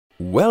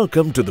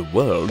Welcome to the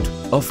world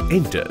of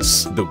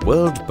Induss, the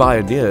world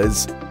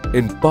pioneers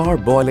in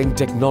parboiling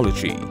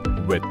technology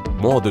with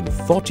more than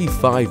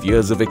 45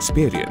 years of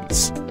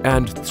experience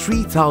and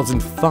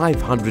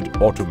 3,500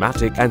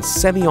 automatic and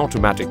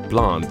semi-automatic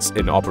plants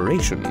in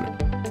operation.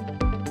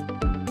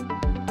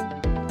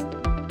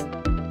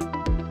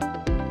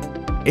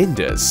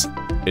 Induss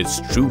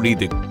is truly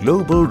the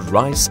global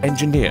rice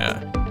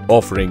engineer,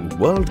 offering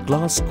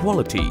world-class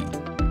quality.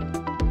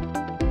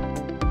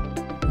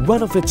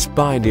 One of its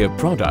pioneer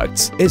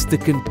products is the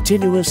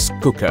continuous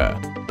cooker.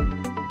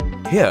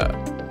 Here,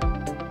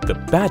 the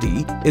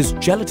paddy is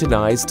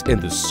gelatinized in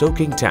the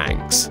soaking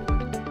tanks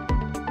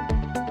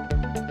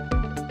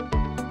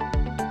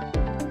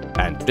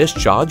and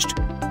discharged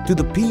to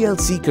the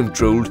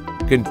PLC-controlled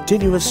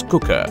continuous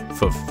cooker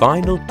for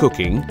final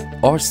cooking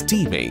or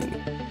steaming.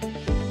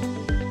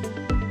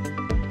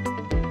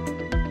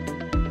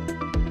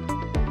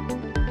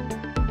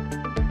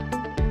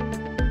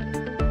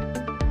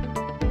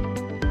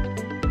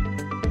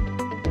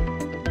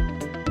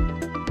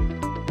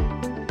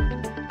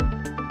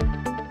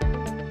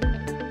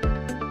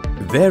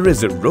 There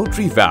is a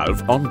rotary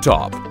valve on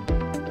top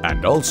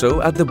and also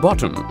at the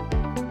bottom.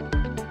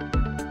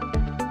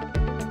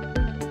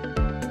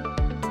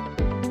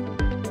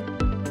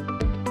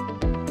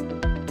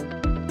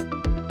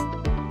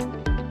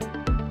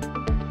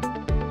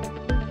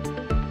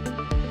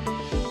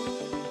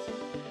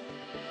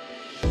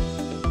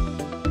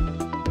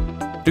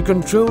 To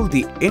control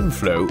the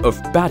inflow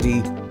of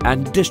paddy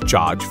and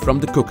discharge from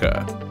the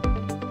cooker.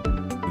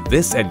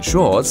 This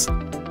ensures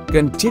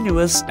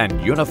continuous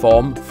and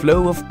uniform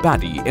flow of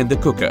paddy in the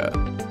cooker.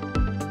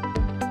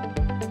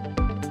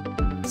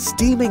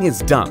 Steaming is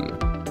done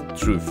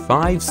through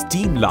 5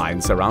 steam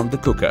lines around the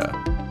cooker.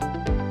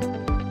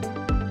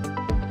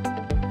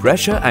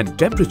 Pressure and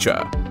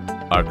temperature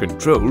are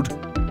controlled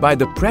by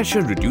the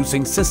pressure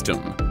reducing system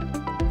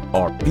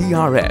or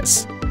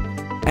PRS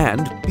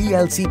and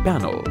PLC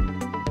panel,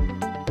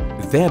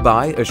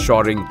 thereby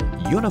assuring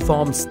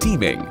uniform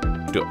steaming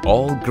to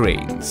all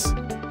grains.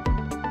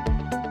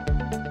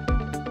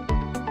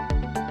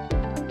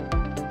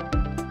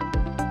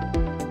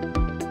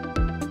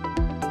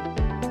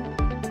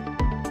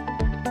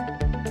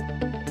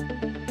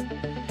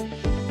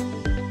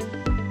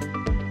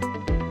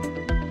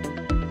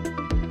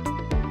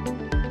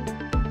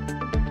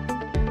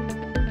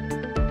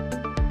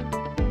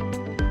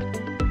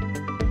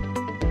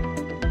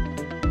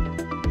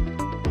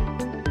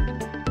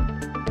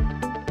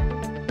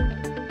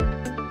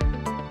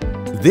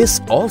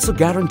 This also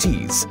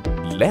guarantees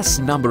less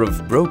number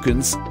of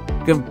brokens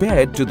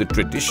compared to the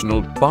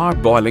traditional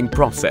parboiling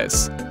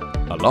process,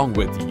 along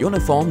with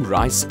uniform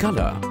rice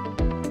color.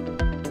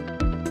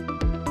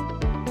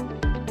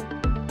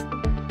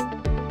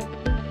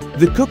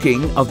 The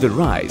cooking of the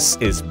rice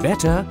is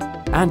better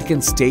and can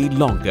stay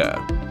longer.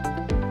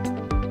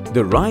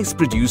 The rice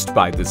produced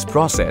by this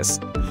process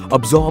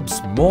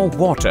absorbs more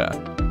water,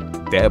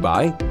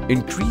 thereby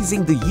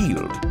increasing the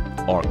yield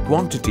or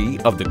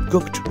quantity of the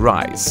cooked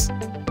rice.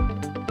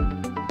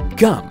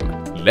 Come,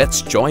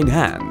 let's join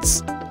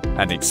hands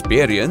and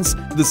experience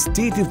the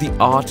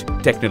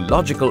state-of-the-art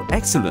technological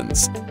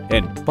excellence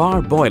in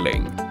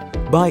parboiling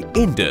by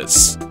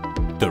Induss,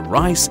 the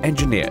rice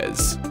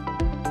engineers.